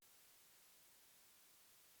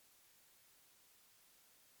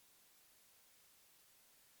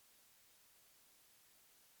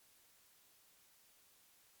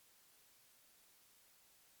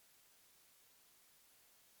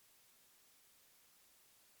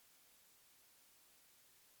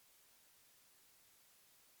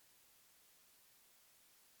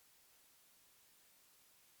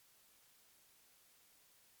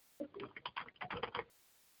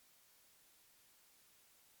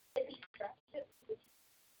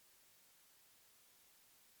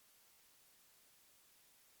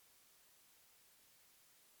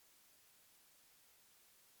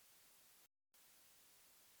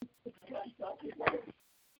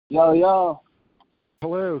Yo, yo.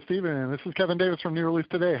 Hello, Stephen. This is Kevin Davis from New Release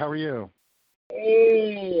Today. How are you?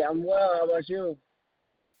 Hey, I'm well. How about you?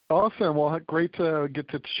 Awesome. Well, great to get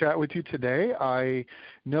to chat with you today. I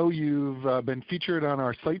know you've been featured on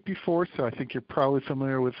our site before, so I think you're probably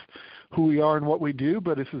familiar with who we are and what we do,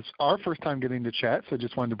 but this is our first time getting to chat, so I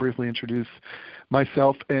just wanted to briefly introduce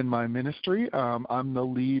myself and my ministry. I'm the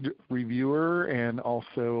lead reviewer, and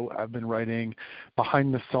also I've been writing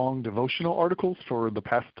behind-the-song devotional articles for the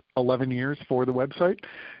past 11 years for the website.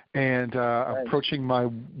 And I'm approaching my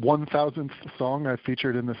 1,000th song I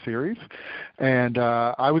featured in the series. And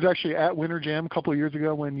I was actually at Winter Jam a couple of years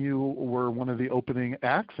ago when you were one of the opening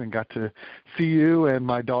acts and got to see you, and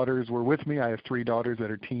my daughters were with me. I have 3 daughters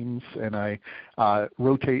that are teens, and I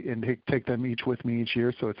rotate and take them each with me each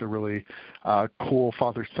year, so it's a really cool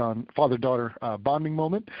father-daughter bonding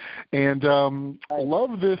moment. And I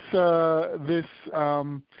love this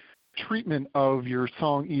treatment of your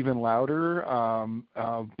song Even Louder,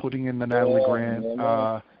 putting in the Natalie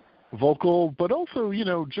Grant vocal, but also,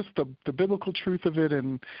 just the biblical truth of it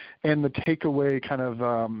and the takeaway kind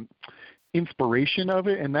of inspiration of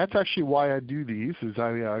it. And that's actually why I do these, is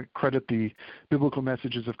I credit the biblical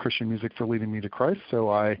messages of Christian music for leading me to Christ. So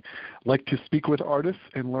I like to speak with artists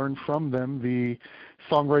and learn from them the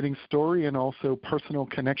songwriting story and also personal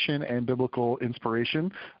connection and biblical inspiration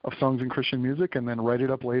of songs in Christian music, and then write it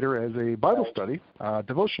up later as a Bible study,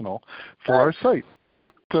 devotional for our site.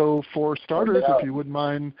 So for starters, if you wouldn't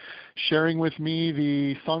mind sharing with me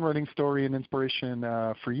the songwriting story and inspiration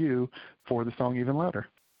for you for the song Even Louder.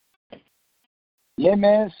 Yeah,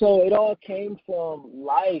 man. So it all came from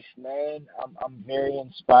life, man. I'm very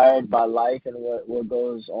inspired by life and what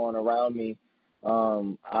goes on around me.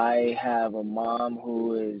 I have a mom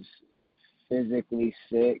who is physically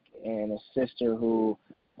sick and a sister who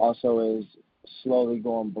also is slowly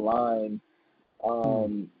going blind.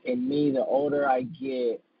 And me, the older I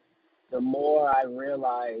get, the more I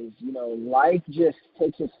realize, life just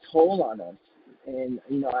takes its toll on us. And,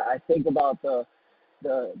 I think about the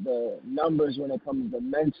numbers when it comes to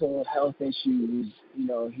mental health issues,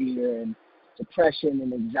 here, and depression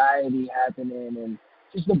and anxiety happening, and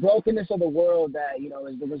just the brokenness of the world that,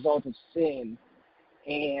 is the result of sin.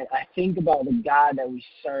 And I think about the God that we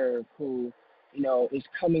serve who, is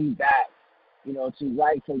coming back, to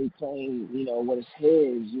rightfully claim, what is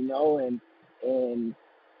his, and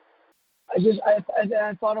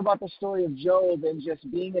I thought about the story of Job and just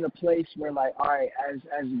being in a place where, like, all right,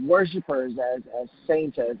 as worshipers, as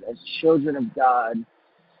saints, as children of God,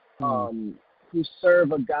 who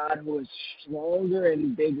serve a God who is stronger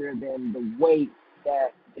and bigger than the weight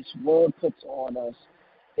that this world puts on us,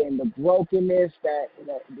 and the brokenness that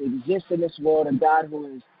exists in this world, a God who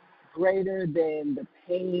is greater than the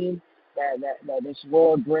pain that this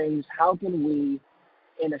world brings. How can we,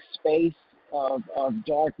 in a space of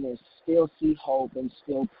darkness, still see hope and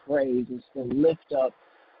still praise and still lift up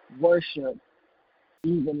worship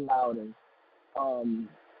even louder? And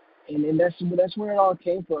that's where it all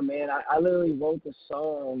came from, man. I literally wrote the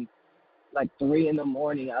song like 3 a.m.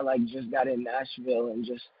 I just got in Nashville, and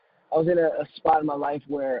I was in a spot in my life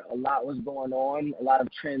where a lot was going on, a lot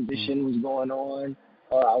of transition was going on.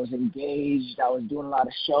 I was engaged, I was doing a lot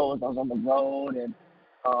of shows, I was on the road, and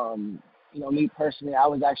me personally, I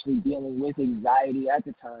was actually dealing with anxiety at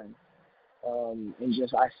the time. And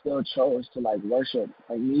I still chose to worship.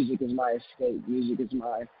 Like, music is my escape. Music is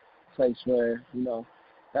my place where,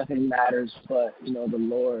 nothing matters but, the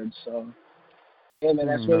Lord. So, yeah, man,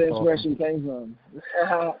 that's where the inspiration came from.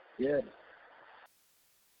 Yeah.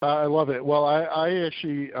 I love it. Well, I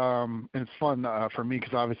actually, and it's fun for me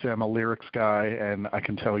because obviously I'm a lyrics guy, and I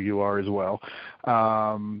can tell you are as well.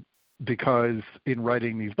 Because in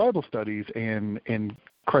writing these Bible studies and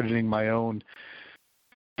crediting my own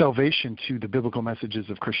salvation to the biblical messages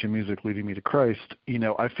of Christian music leading me to Christ,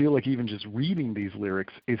 I feel like even just reading these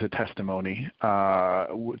lyrics is a testimony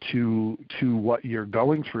to what you're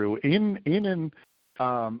going through.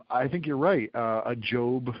 I think you're right, a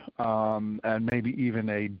Job and maybe even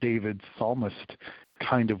a David psalmist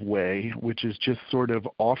kind of way, which is just sort of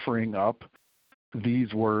offering up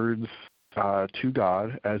these words to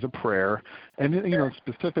God as a prayer. And,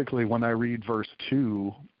 specifically when I read verse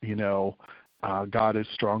 2, God is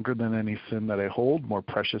stronger than any sin that I hold, more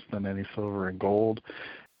precious than any silver and gold.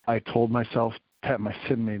 I told myself that my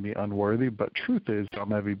sin made me unworthy, but truth is I'll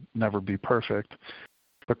never be perfect.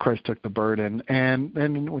 but Christ took the burden. And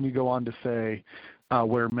then when you go on to say,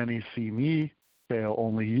 where many see me fail,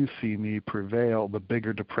 only you see me prevail, the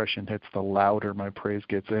bigger depression hits, the louder my praise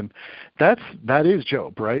gets. And that is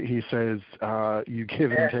Job, right? He says, you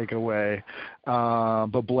give and take away,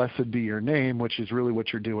 but blessed be your name, which is really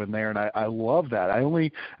what you're doing there. And I love that. I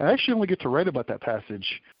actually only get to write about that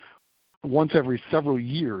passage once every several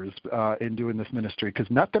years in doing this ministry, because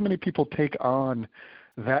not that many people take on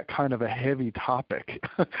that kind of a heavy topic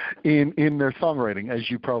in their songwriting,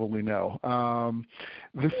 as you probably know.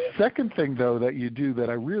 The second thing, though, that you do that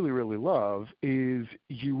I really, really love is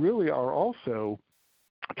you really are also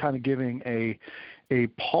kind of giving a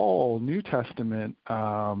Paul New Testament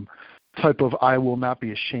type of I will not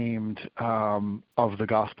be ashamed of the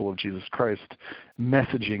gospel of Jesus Christ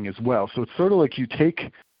messaging as well. So it's sort of like you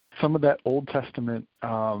take some of that Old Testament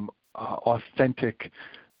authentic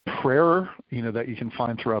prayer, that you can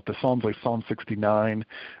find throughout the Psalms, like Psalm 69,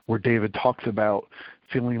 where David talks about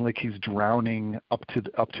feeling like he's drowning up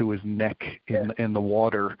to his neck in the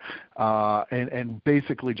water, and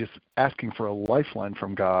basically just asking for a lifeline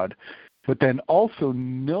from God, but then also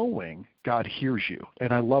knowing God hears you.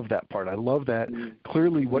 And I love that part. I love that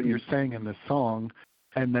clearly what you're saying in this song,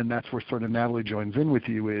 and then that's where sort of Natalie joins in with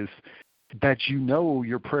you, is that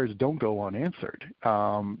your prayers don't go unanswered,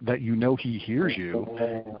 that he hears you,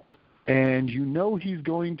 and he's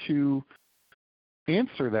going to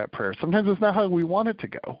answer that prayer. Sometimes it's not how we want it to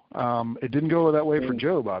go. It didn't go that way for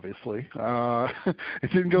Job, obviously.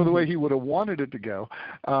 It didn't go the way he would have wanted it to go.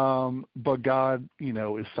 But God,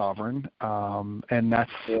 is sovereign, and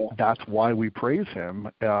that's why we praise him,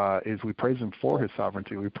 is we praise him for his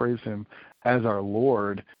sovereignty. We praise him as our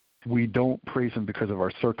Lord. We don't praise him because of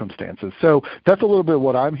our circumstances. So that's a little bit of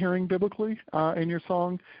what I'm hearing biblically in your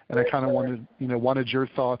song, and I kind of wanted your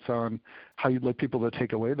thoughts on how you'd like people to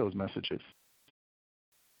take away those messages.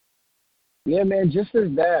 Yeah, man, just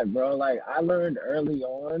as that, bro. Like, I learned early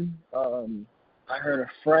on, I heard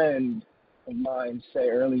a friend of mine say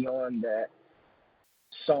early on that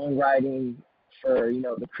songwriting for,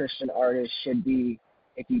 the Christian artist should be,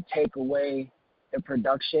 if you take away the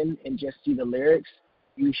production and just see the lyrics,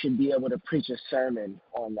 you should be able to preach a sermon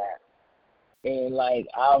on that. And like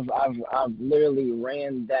I've literally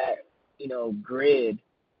ran that, grid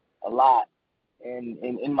a lot. And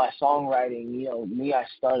in my songwriting, I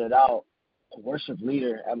started out a worship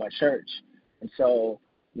leader at my church. And so,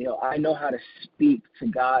 I know how to speak to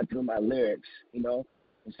God through my lyrics, And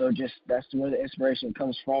so just that's where the inspiration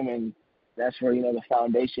comes from, and that's where, the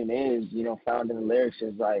foundation is, found in the lyrics,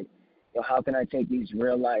 is like, how can I take these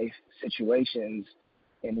real life situations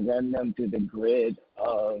and run them through the grid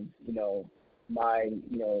of, my,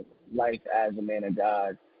 life as a man of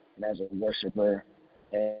God and as a worshiper,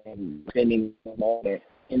 and spending a moment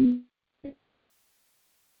and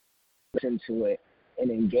listen to it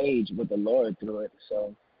and engage with the Lord through it.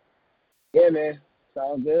 So, yeah, man, it's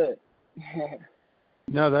all good.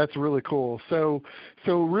 No, that's really cool. So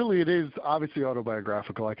really it is obviously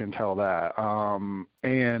autobiographical, I can tell that.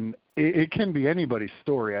 And it can be anybody's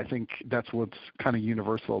story. I think that's what's kind of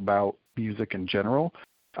universal about music in general,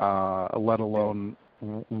 let alone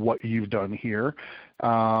what you've done here.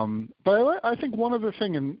 But I think one other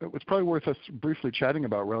thing, and it's probably worth us briefly chatting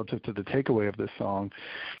about relative to the takeaway of this song,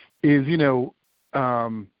 is,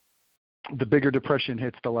 the bigger depression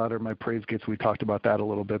hits, the louder my praise gets. We talked about that a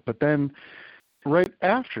little bit. But then right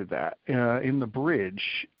after that, in the bridge,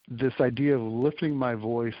 this idea of lifting my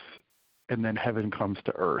voice and then heaven comes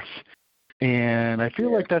to earth. And I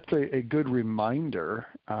feel like that's a good reminder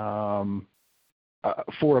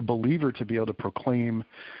for a believer to be able to proclaim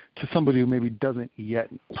to somebody who maybe doesn't yet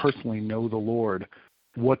personally know the Lord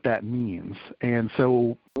what that means. And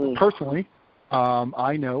so personally,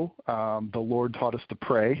 I know the Lord taught us to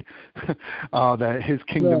pray that his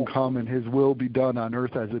kingdom come and his will be done on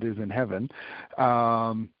earth as it is in heaven.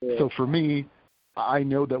 So for me, I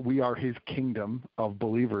know that we are his kingdom of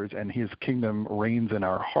believers, and his kingdom reigns in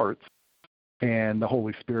our hearts, and the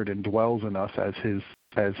Holy Spirit indwells in us as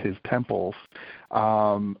his temples.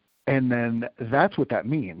 And then that's what that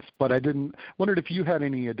means. But I wondered if you had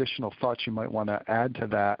any additional thoughts you might want to add to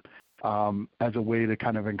that, as a way to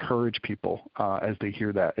kind of encourage people as they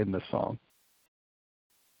hear that in the song.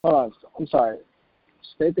 Hold on, I'm sorry.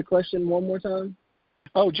 State the question one more time.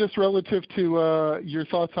 Oh, just relative to your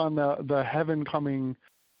thoughts on the heaven coming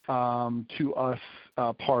to us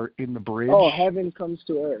part in the bridge. Oh, heaven comes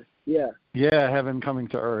to earth. Yeah. Yeah, heaven coming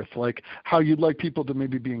to earth. Like how you'd like people to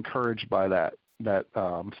maybe be encouraged by that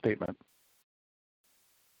statement.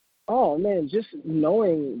 Oh man, just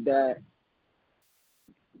knowing that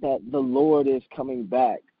the Lord is coming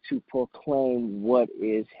back, to proclaim what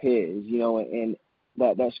is his, and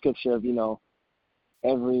that scripture of,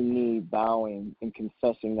 every knee bowing and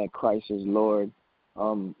confessing that Christ is Lord.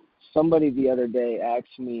 Somebody the other day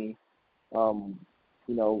asked me,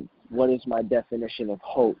 what is my definition of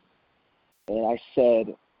hope? And I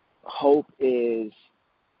said, hope is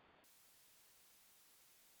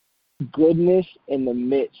goodness in the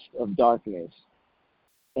midst of darkness.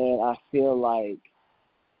 And I feel like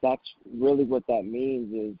that's really what that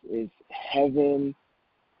means is heaven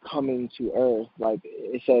coming to earth. Like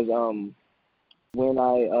it says, when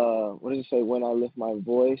what does it say? When I lift my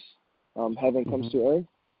voice, heaven comes to earth.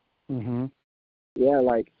 Mm-hmm. Yeah,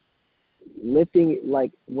 like lifting,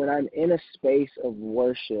 like when I'm in a space of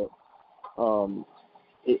worship,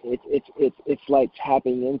 it's like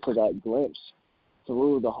tapping into that glimpse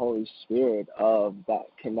through the Holy Spirit of that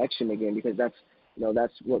connection again, because that's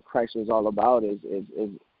what Christ was all about, is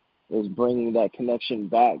bringing that connection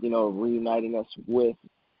back, reuniting us with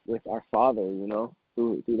our Father,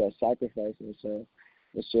 through that sacrifice. And so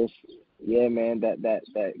it's just, yeah, man,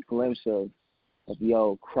 that glimpse of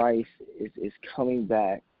Christ is coming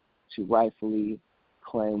back to rightfully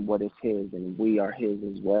claim what is his, and we are his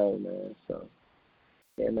as well, man. So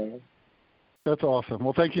yeah, man. That's awesome.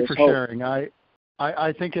 Well, thank you for hope. sharing.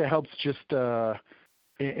 I think it helps just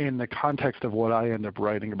in the context of what I end up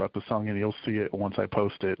writing about the song, and you'll see it once I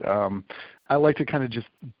post it. I like to kind of just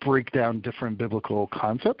break down different biblical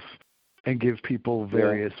concepts and give people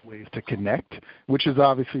various ways to connect, which is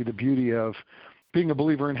obviously the beauty of being a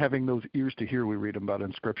believer and having those ears to hear we read about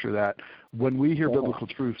in Scripture, that when we hear biblical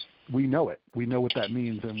truths, we know it. We know what that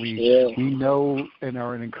means, and we know and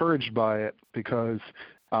are encouraged by it because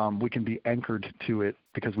we can be anchored to it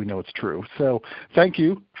because we know it's true. So thank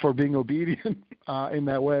you for being obedient in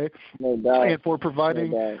that way, and for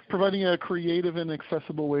providing a creative and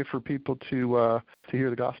accessible way for people to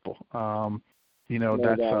hear the gospel.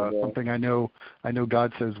 That's something I know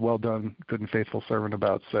God says, well done, good and faithful servant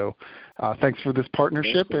about. So thanks for this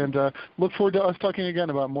partnership, and look forward to us talking again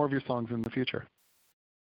about more of your songs in the future.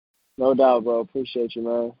 No doubt, bro. Appreciate you,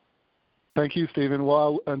 man. Thank you, Stephen.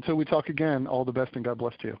 Well, until we talk again, all the best and God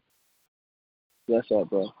bless to you. Yes, sir,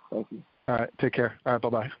 bro. Thank you. All right. Take care. All right.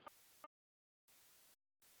 Bye-bye.